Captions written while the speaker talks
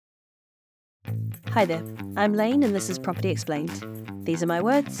Hi there, I'm Lane and this is Property Explained. These are my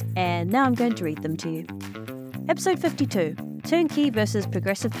words, and now I'm going to read them to you. Episode 52, Turnkey versus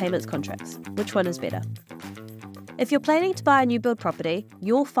Progressive Payments Contracts. Which one is better? If you're planning to buy a new build property,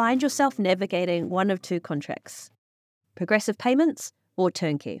 you'll find yourself navigating one of two contracts: progressive payments or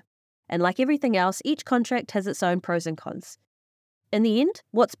turnkey. And like everything else, each contract has its own pros and cons. In the end,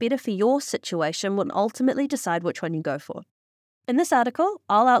 what's better for your situation will ultimately decide which one you go for. In this article,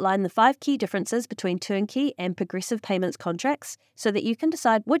 I'll outline the 5 key differences between turnkey and progressive payments contracts so that you can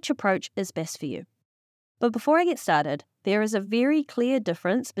decide which approach is best for you. But before I get started, there is a very clear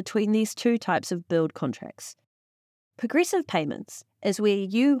difference between these two types of build contracts. Progressive payments is where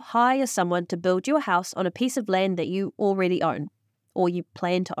you hire someone to build your house on a piece of land that you already own, or you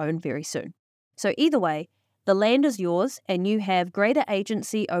plan to own very soon. So either way, the land is yours and you have greater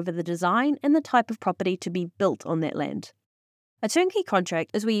agency over the design and the type of property to be built on that land. A turnkey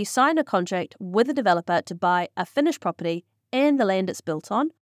contract is where you sign a contract with a developer to buy a finished property and the land it's built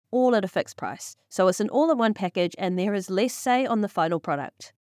on, all at a fixed price. So it's an all-in-one package and there is less say on the final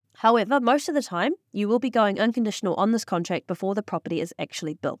product. However, most of the time, you will be going unconditional on this contract before the property is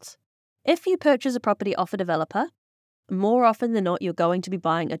actually built. If you purchase a property off a developer, more often than not, you're going to be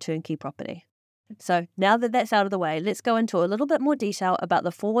buying a turnkey property. So now that that's out of the way, let's go into a little bit more detail about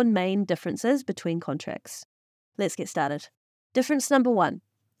the 4 main differences between contracts. Let's get started. Difference number 1,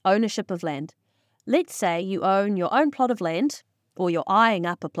 ownership of land. Let's say you own your own plot of land, or you're eyeing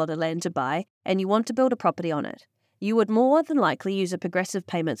up a plot of land to buy, and you want to build a property on it. You would more than likely use a progressive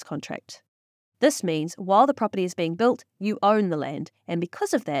payments contract. This means while the property is being built, you own the land, and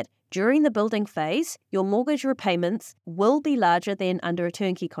because of that, during the building phase, your mortgage repayments will be larger than under a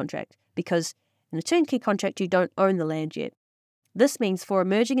turnkey contract, because in a turnkey contract you don't own the land yet. This means for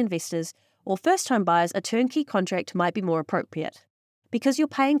emerging investors or first-time buyers, a turnkey contract might be more appropriate because you're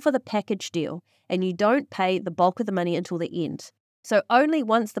paying for the package deal and you don't pay the bulk of the money until the end. So only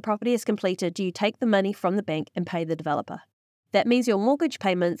once the property is completed do you take the money from the bank and pay the developer. That means your mortgage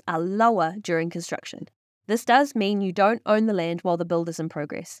payments are lower during construction. This does mean you don't own the land while the build is in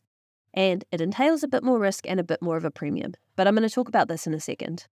progress. And it entails a bit more risk and a bit more of a premium. But I'm going to talk about this in a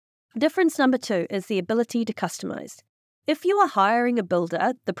second. Difference number 2 is the ability to customize. If you are hiring a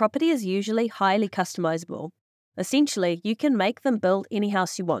builder, the property is usually highly customizable. Essentially, you can make them build any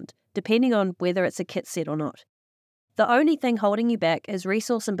house you want, depending on whether it's a kit set or not. The only thing holding you back is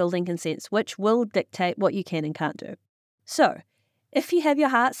resource and building consents, which will dictate what you can and can't do. So, if you have your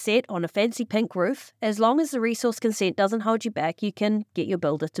heart set on a fancy pink roof, as long as the resource consent doesn't hold you back, you can get your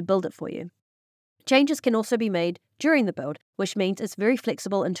builder to build it for you. Changes can also be made during the build, which means it's very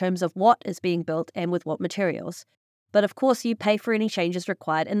flexible in terms of what is being built and with what materials. But of course, you pay for any changes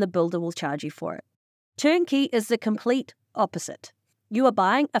required and the builder will charge you for it. Turnkey is the complete opposite. You are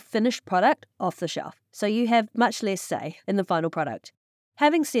buying a finished product off the shelf, so you have much less say in the final product.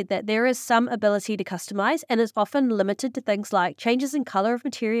 Having said that, there is some ability to customize and is often limited to things like changes in color of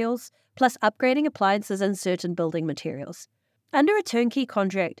materials, plus upgrading appliances and certain building materials. Under a turnkey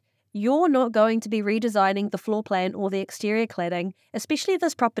contract, you're not going to be redesigning the floor plan or the exterior cladding, especially if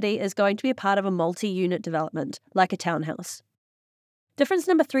this property is going to be a part of a multi-unit development, like a townhouse. Difference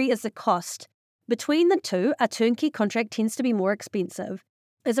number 3 is the cost. Between the two, a turnkey contract tends to be more expensive.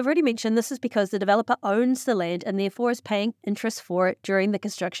 As I've already mentioned, this is because the developer owns the land and therefore is paying interest for it during the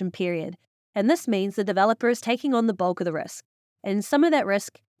construction period. And this means the developer is taking on the bulk of the risk. And some of that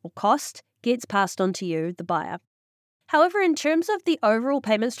risk, or cost, gets passed on to you, the buyer. However, in terms of the overall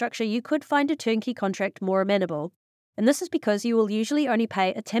payment structure, you could find a turnkey contract more amenable. And this is because you will usually only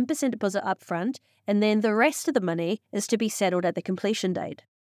pay a 10% deposit up front, and then the rest of the money is to be settled at the completion date.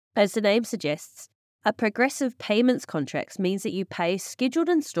 As the name suggests, a progressive payments contract means that you pay scheduled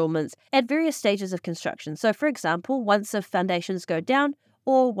installments at various stages of construction. So for example, once the foundations go down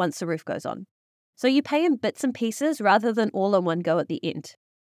or once the roof goes on. So you pay in bits and pieces rather than all in one go at the end.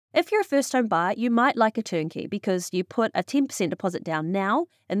 If you're a first-time buyer, you might like a turnkey because you put a 10% deposit down now,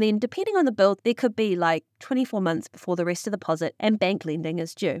 and then depending on the build, there could be like 24 months before the rest of the deposit and bank lending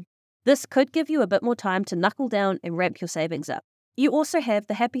is due. This could give you a bit more time to knuckle down and ramp your savings up. You also have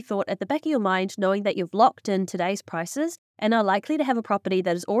the happy thought at the back of your mind knowing that you've locked in today's prices and are likely to have a property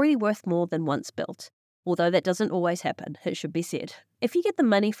that is already worth more than once built. Although that doesn't always happen, it should be said. If you get the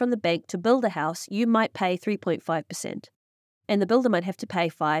money from the bank to build a house, you might pay 3.5%. And the builder might have to pay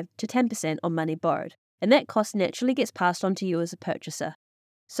 5 to 10% on money borrowed, and that cost naturally gets passed on to you as a purchaser.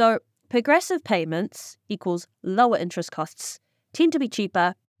 So, progressive payments equals lower interest costs, tend to be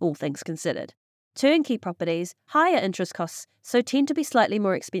cheaper, all things considered. Turnkey properties, higher interest costs, so tend to be slightly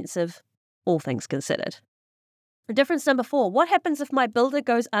more expensive, all things considered. Difference number 4, what happens if my builder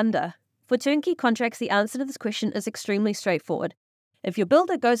goes under? For turnkey contracts, the answer to this question is extremely straightforward. If your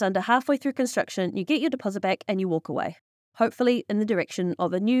builder goes under halfway through construction, you get your deposit back and you walk away, hopefully in the direction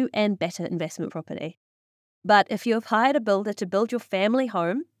of a new and better investment property. But if you have hired a builder to build your family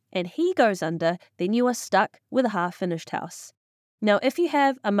home and he goes under, then you are stuck with a half-finished house. Now, if you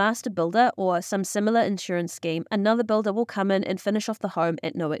have a master builder or some similar insurance scheme, another builder will come in and finish off the home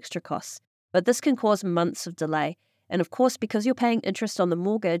at no extra costs. But this can cause months of delay. And of course, because you're paying interest on the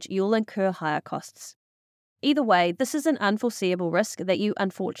mortgage, you'll incur higher costs. Either way, this is an unforeseeable risk that you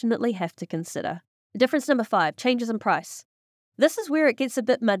unfortunately have to consider. Difference number 5, changes in price. This is where it gets a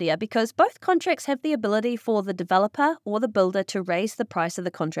bit muddier because both contracts have the ability for the developer or the builder to raise the price of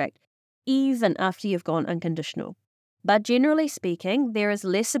the contract, even after you've gone unconditional. But generally speaking, there is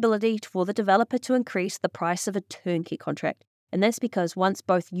less ability for the developer to increase the price of a turnkey contract. And that's because once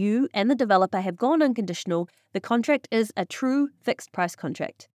both you and the developer have gone unconditional, the contract is a true fixed price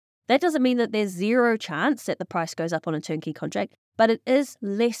contract. That doesn't mean that there's zero chance that the price goes up on a turnkey contract, but it is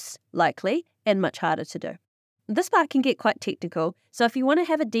less likely and much harder to do. This part can get quite technical, so if you want to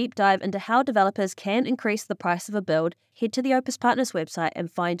have a deep dive into how developers can increase the price of a build, head to the Opus Partners website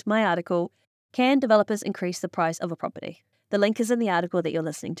and find my article, Can Developers Increase the Price of a Property? The link is in the article that you're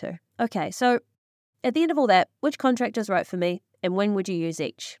listening to. Okay, so at the end of all that, which contract is right for me and when would you use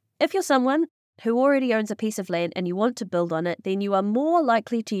each? If you're someone who already owns a piece of land and you want to build on it, then you are more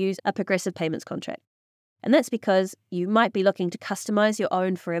likely to use a progressive payments contract. And that's because you might be looking to customize your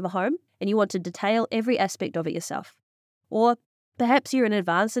own forever home and you want to detail every aspect of it yourself. Or perhaps you're an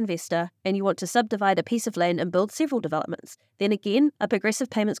advanced investor and you want to subdivide a piece of land and build several developments. Then again, a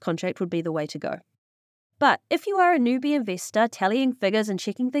progressive payments contract would be the way to go. But if you are a newbie investor tallying figures and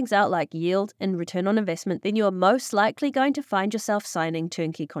checking things out like yield and return on investment, then you are most likely going to find yourself signing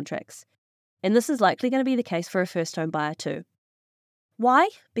turnkey contracts. And this is likely going to be the case for a first home buyer too. Why?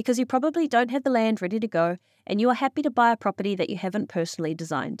 Because you probably don't have the land ready to go and you are happy to buy a property that you haven't personally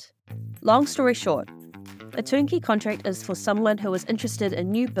designed. Long story short, a turnkey contract is for someone who is interested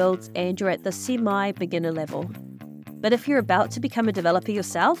in new builds and you're at the semi-beginner level. But if you're about to become a developer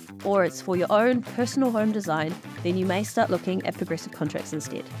yourself, or it's for your own personal home design, then you may start looking at progressive contracts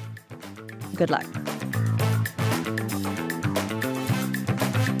instead. Good luck.